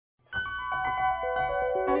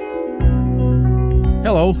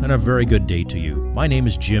Hello, and a very good day to you. My name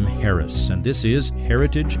is Jim Harris, and this is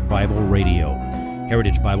Heritage Bible Radio.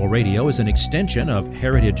 Heritage Bible Radio is an extension of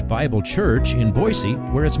Heritage Bible Church in Boise,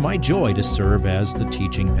 where it's my joy to serve as the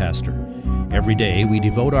teaching pastor. Every day, we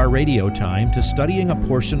devote our radio time to studying a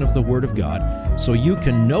portion of the Word of God so you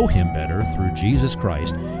can know Him better through Jesus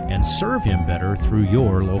Christ and serve Him better through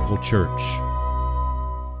your local church.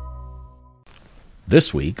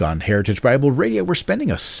 This week on Heritage Bible Radio, we're spending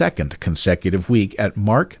a second consecutive week at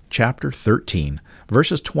Mark chapter 13,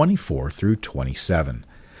 verses 24 through 27.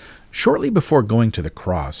 Shortly before going to the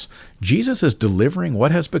cross, Jesus is delivering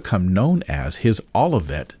what has become known as his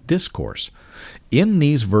Olivet Discourse. In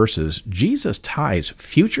these verses, Jesus ties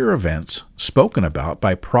future events spoken about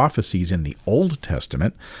by prophecies in the Old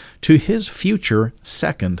Testament to his future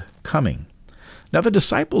second coming. Now, the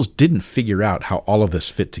disciples didn't figure out how all of this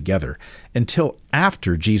fit together until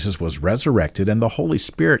after Jesus was resurrected and the Holy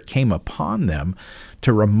Spirit came upon them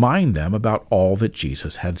to remind them about all that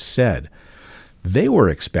Jesus had said. They were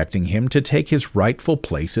expecting him to take his rightful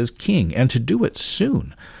place as king and to do it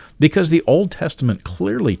soon, because the Old Testament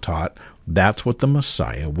clearly taught that's what the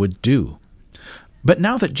Messiah would do. But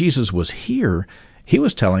now that Jesus was here, he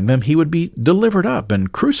was telling them he would be delivered up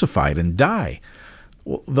and crucified and die.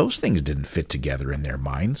 Well, those things didn't fit together in their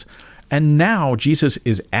minds. And now Jesus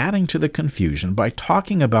is adding to the confusion by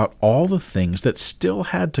talking about all the things that still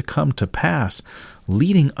had to come to pass,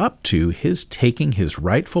 leading up to his taking his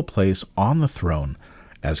rightful place on the throne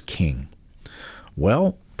as king.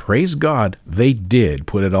 Well, praise God, they did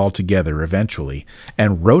put it all together eventually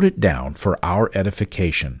and wrote it down for our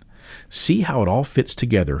edification. See how it all fits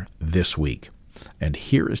together this week. And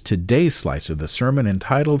here is today's slice of the sermon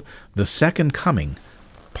entitled, The Second Coming,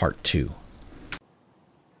 Part 2.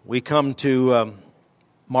 We come to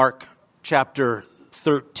Mark chapter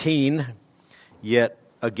 13, yet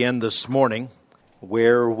again this morning,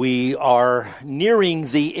 where we are nearing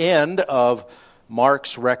the end of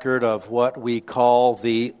Mark's record of what we call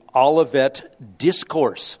the Olivet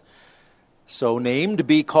Discourse. So named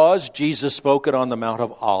because Jesus spoke it on the Mount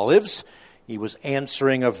of Olives. He was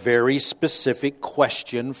answering a very specific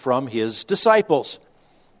question from his disciples.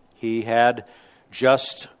 He had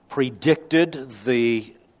just predicted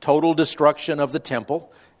the total destruction of the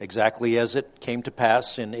temple, exactly as it came to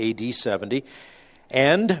pass in AD 70.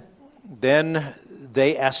 And then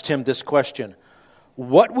they asked him this question: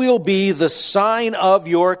 what will be the sign of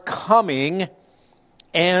your coming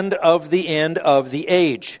and of the end of the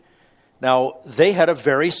age? Now, they had a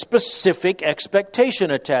very specific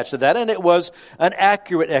expectation attached to that, and it was an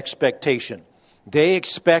accurate expectation. They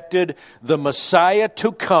expected the Messiah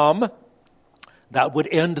to come. That would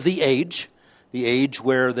end the age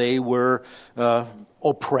where they were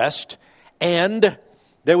oppressed, and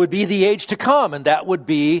there would be the age to come, and that would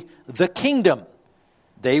be the kingdom.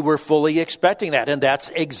 They were fully expecting that, and that's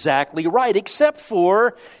exactly right, except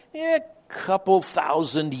for a couple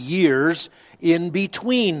thousand years in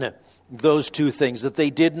between those two things that they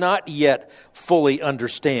did not yet fully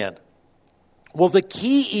understand. Well, the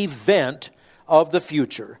key event of the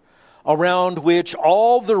future, around which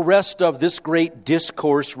all the rest of this great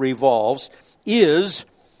discourse revolves, is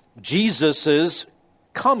Jesus'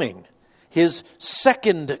 coming, his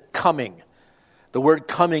second coming. The word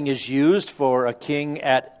coming is used for a king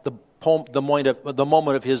at the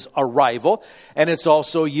moment of his arrival, and it's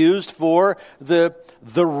also used for the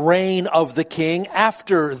reign of the king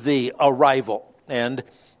after the arrival. And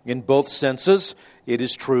in both senses, it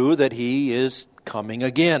is true that he is coming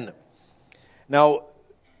again. Now,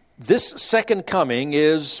 this second coming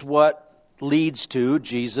is what leads to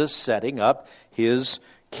Jesus setting up his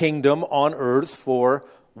kingdom on earth for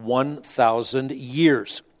 1,000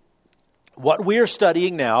 years. What we're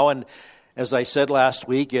studying now, and as I said last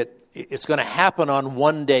week, it's going to happen on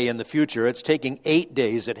one day in the future. It's taking 8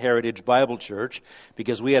 days at Heritage Bible Church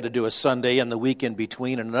because we had to do a Sunday and the week in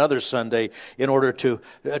between and another Sunday in order to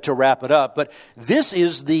wrap it up. But this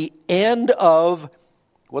is the end of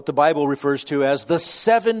what the Bible refers to as the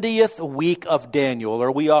 70th week of Daniel, or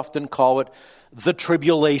we often call it the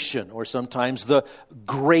tribulation, or sometimes the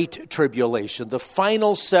Great Tribulation, the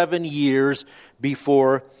final 7 years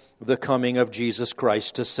before the coming of Jesus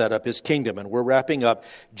Christ to set up his kingdom. And we're wrapping up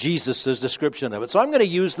Jesus' description of it. So I'm going to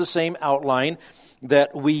use the same outline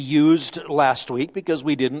that we used last week because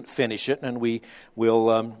we didn't finish it, and we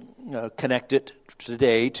will connect it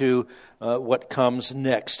today to what comes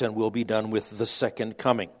next, and we'll be done with the second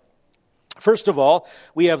coming. First of all,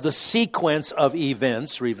 we have the sequence of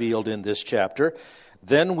events revealed in this chapter.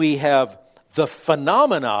 Then we have the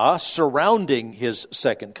phenomena surrounding his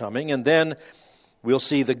second coming, and then we'll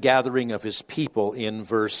see the gathering of his people in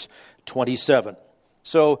verse 27.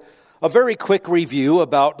 So, a very quick review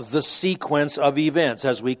about the sequence of events.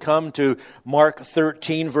 As we come to Mark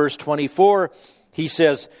 13, verse 24, he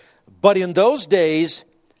says, "But in those days,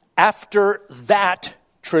 after that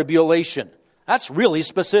tribulation." That's really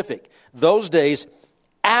specific. Those days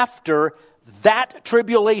after that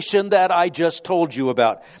tribulation that I just told you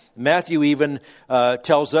about. Matthew even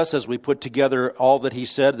tells us, as we put together all that he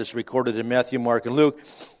said, that's recorded in Matthew, Mark, and Luke,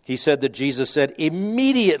 he said that Jesus said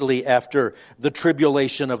immediately after the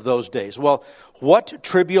tribulation of those days. Well, what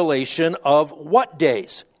tribulation of what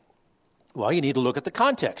days? Well, you need to look at the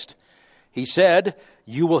context. He said,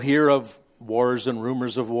 you will hear of wars and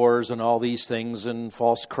rumors of wars and all these things and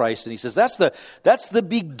false Christ. And he says, that's the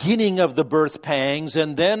beginning of the birth pangs.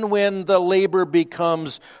 And then when the labor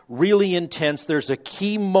becomes really intense, there's a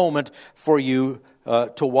key moment for you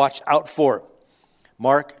to watch out for.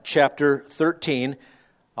 Mark chapter 13,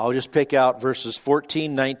 I'll just pick out verses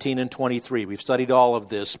 14, 19, and 23. We've studied all of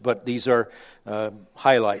this, but these are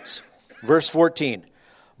highlights. Verse 14,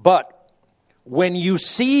 "But when you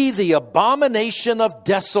see the abomination of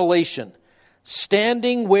desolation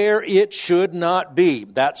standing where it should not be,"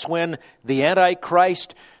 that's when the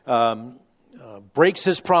Antichrist breaks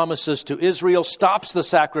his promises to Israel, stops the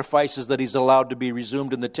sacrifices that he's allowed to be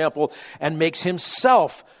resumed in the temple, and makes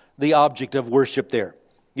himself the object of worship there.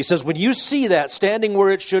 He says, when you see that standing where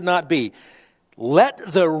it should not be, let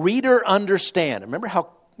the reader understand. Remember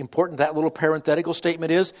how important that little parenthetical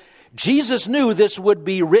statement is? Jesus knew this would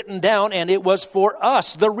be written down, and it was for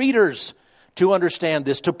us, the readers, to understand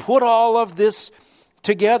this, to put all of this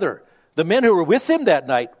together. The men who were with him that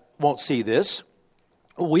night won't see this.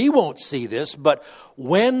 We won't see this, but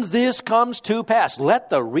when this comes to pass, let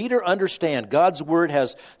the reader understand. God's word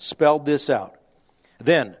has spelled this out.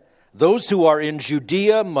 Then, those who are in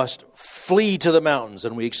Judea must flee to the mountains,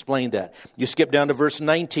 and we explained that. You skip down to verse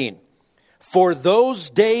 19. "For those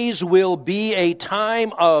days will be a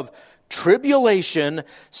time of tribulation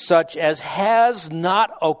such as has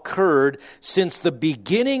not occurred since the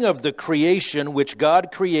beginning of the creation which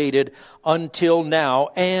God created until now,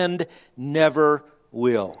 and never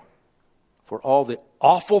will." For all the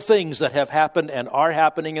awful things that have happened and are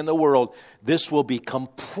happening in the world, this will be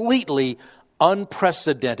completely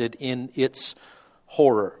unprecedented in its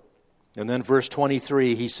horror. And then verse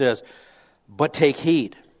 23, he says, "But take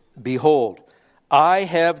heed, behold, I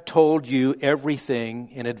have told you everything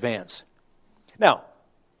in advance." Now,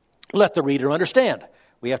 let the reader understand.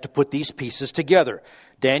 We have to put these pieces together.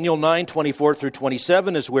 Daniel 9, 24 through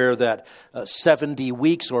 27 is where that 70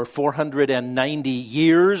 weeks or 490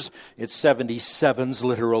 years, it's 77s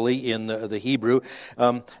literally in the Hebrew.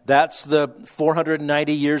 That's the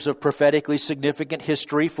 490 years of prophetically significant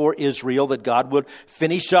history for Israel, that God would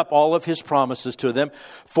finish up all of his promises to them.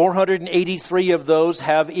 483 of those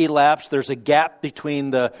have elapsed. There's a gap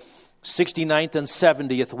between the 69th and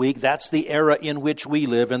 70th week. That's the era in which we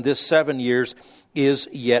live, and this 7 years is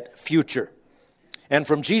yet future. And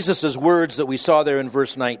from Jesus' words that we saw there in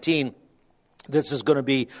verse 19, this is going to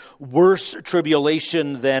be worse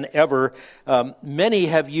tribulation than ever. Many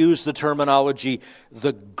have used the terminology,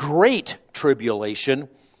 the Great Tribulation,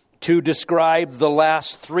 to describe the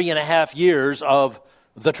last 3.5 years of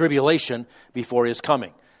the tribulation before his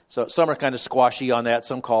coming. So some are kind of squashy on that.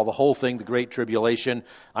 Some call the whole thing the Great Tribulation.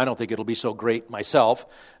 I don't think it'll be so great myself,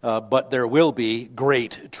 but there will be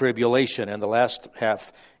great tribulation, and the last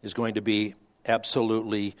half is going to be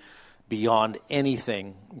absolutely beyond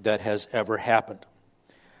anything that has ever happened.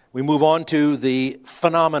 We move on to the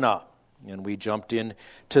phenomena, and we jumped in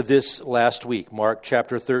to this last week, Mark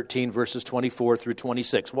chapter 13, verses 24 through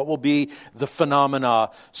 26. What will be the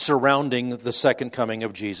phenomena surrounding the second coming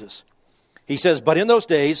of Jesus? He says, "But in those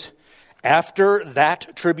days, after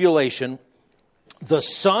that tribulation, the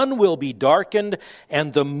sun will be darkened,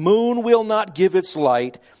 and the moon will not give its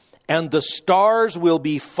light, and the stars will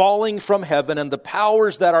be falling from heaven, and the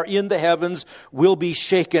powers that are in the heavens will be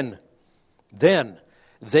shaken. Then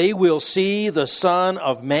they will see the Son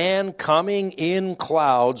of Man coming in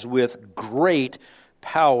clouds with great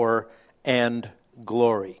power and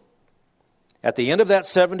glory." At the end of that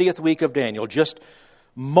 70th week of Daniel, just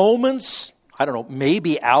moments,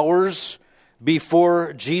 maybe hours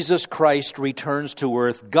before Jesus Christ returns to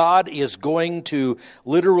earth, God is going to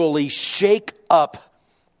literally shake up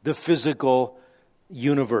the physical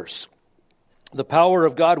universe. The power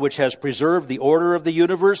of God, which has preserved the order of the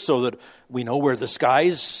universe so that we know where the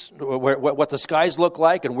skies, what the skies look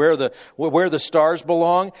like and where the stars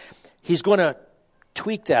belong, he's going to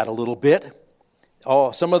tweak that a little bit.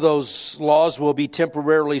 Some of those laws will be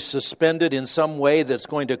temporarily suspended in some way that's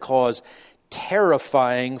going to cause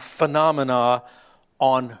terrifying phenomena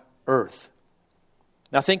on earth.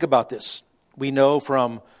 Now think about this. We know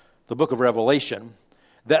from the book of Revelation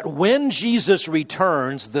that when Jesus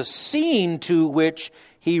returns, the scene to which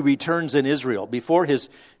he returns in Israel, before his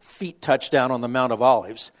feet touch down on the Mount of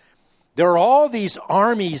Olives, there are all these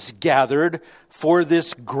armies gathered for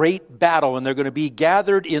this great battle, and they're going to be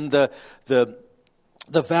gathered in the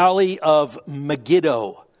valley of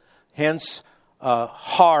Megiddo, hence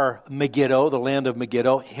Har Megiddo, the land of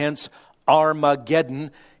Megiddo, hence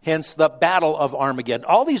Armageddon, hence the battle of Armageddon.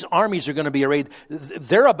 All these armies are going to be arrayed.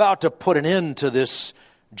 They're about to put an end to this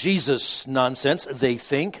Jesus nonsense, they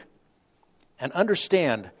think. And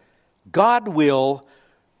understand, God will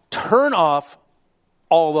turn off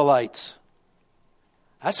all the lights.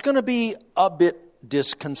 That's going to be a bit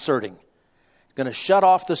disconcerting. He's going to shut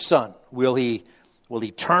off the sun. Will he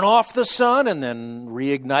turn off the sun and then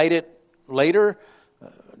reignite it later?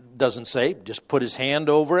 Doesn't say. Just put his hand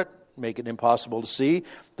over it, make it impossible to see.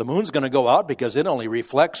 The moon's going to go out because it only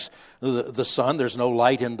reflects the sun. There's no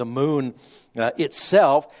light in the moon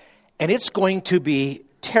itself. And it's going to be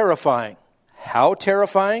terrifying. How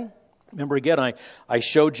terrifying? Remember again, I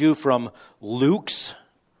showed you from Luke's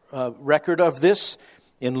record of this.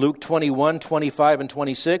 In Luke 21, 25, and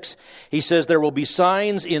 26, he says there will be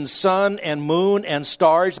signs in sun and moon and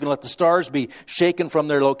stars. He's going to let the stars be shaken from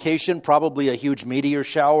their location, probably a huge meteor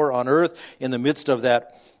shower on earth in the midst of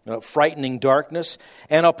that frightening darkness.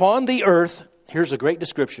 And upon the earth, here's a great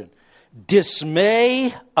description,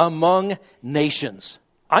 dismay among nations.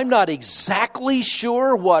 I'm not exactly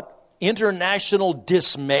sure what international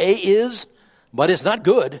dismay is, but it's not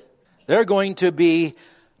good. They're going to be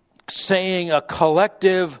saying a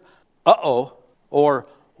collective, uh-oh, or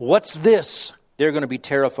what's this? They're going to be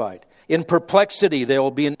terrified. In perplexity, there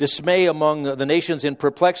will be dismay among the nations, in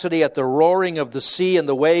perplexity at the roaring of the sea and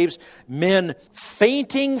the waves, men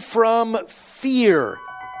fainting from fear.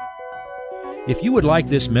 If you would like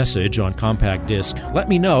this message on compact disc, let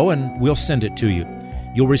me know and we'll send it to you.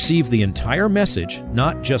 You'll receive the entire message,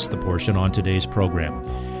 not just the portion on today's program.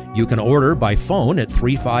 You can order by phone at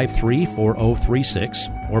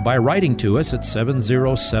 353-4036 or by writing to us at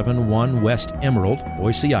 7071 West Emerald,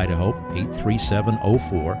 Boise, Idaho,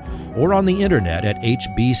 83704, or on the internet at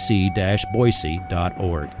hbc-boise.org.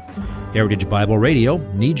 Heritage Bible Radio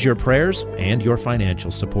needs your prayers and your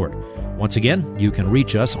financial support. Once again, you can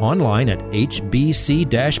reach us online at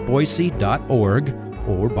hbc-boise.org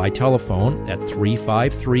or by telephone at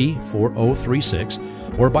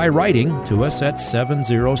 353-4036, or by writing to us at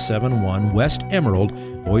 7071 West Emerald,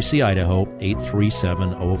 Boise, Idaho,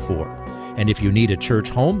 83704. And if you need a church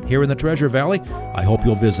home here in the Treasure Valley, I hope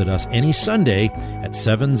you'll visit us any Sunday at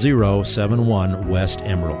 7071 West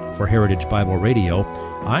Emerald. For Heritage Bible Radio,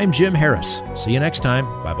 I'm Jim Harris. See you next time.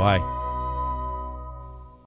 Bye-bye.